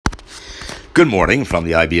Good morning from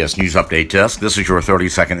the IBS News Update Desk. This is your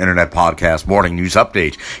 30-second Internet Podcast Morning News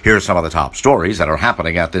Update. Here are some of the top stories that are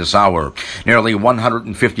happening at this hour. Nearly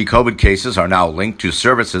 150 COVID cases are now linked to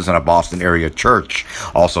services in a Boston area church.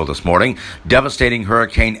 Also this morning, devastating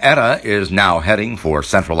Hurricane Eta is now heading for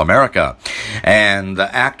Central America. And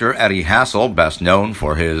the actor Eddie Hassel, best known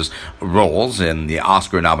for his roles in the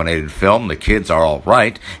Oscar-nominated film The Kids Are All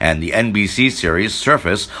Right and the NBC series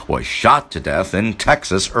Surface, was shot to death in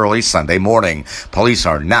Texas early Sunday morning. Police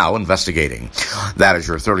are now investigating. That is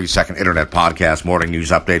your 30-second Internet Podcast Morning News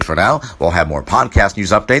Update for now. We'll have more podcast news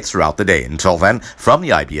updates throughout the day. Until then, from the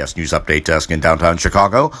IBS News Update Desk in downtown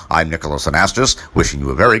Chicago, I'm Nicholas Anastas, wishing you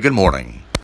a very good morning.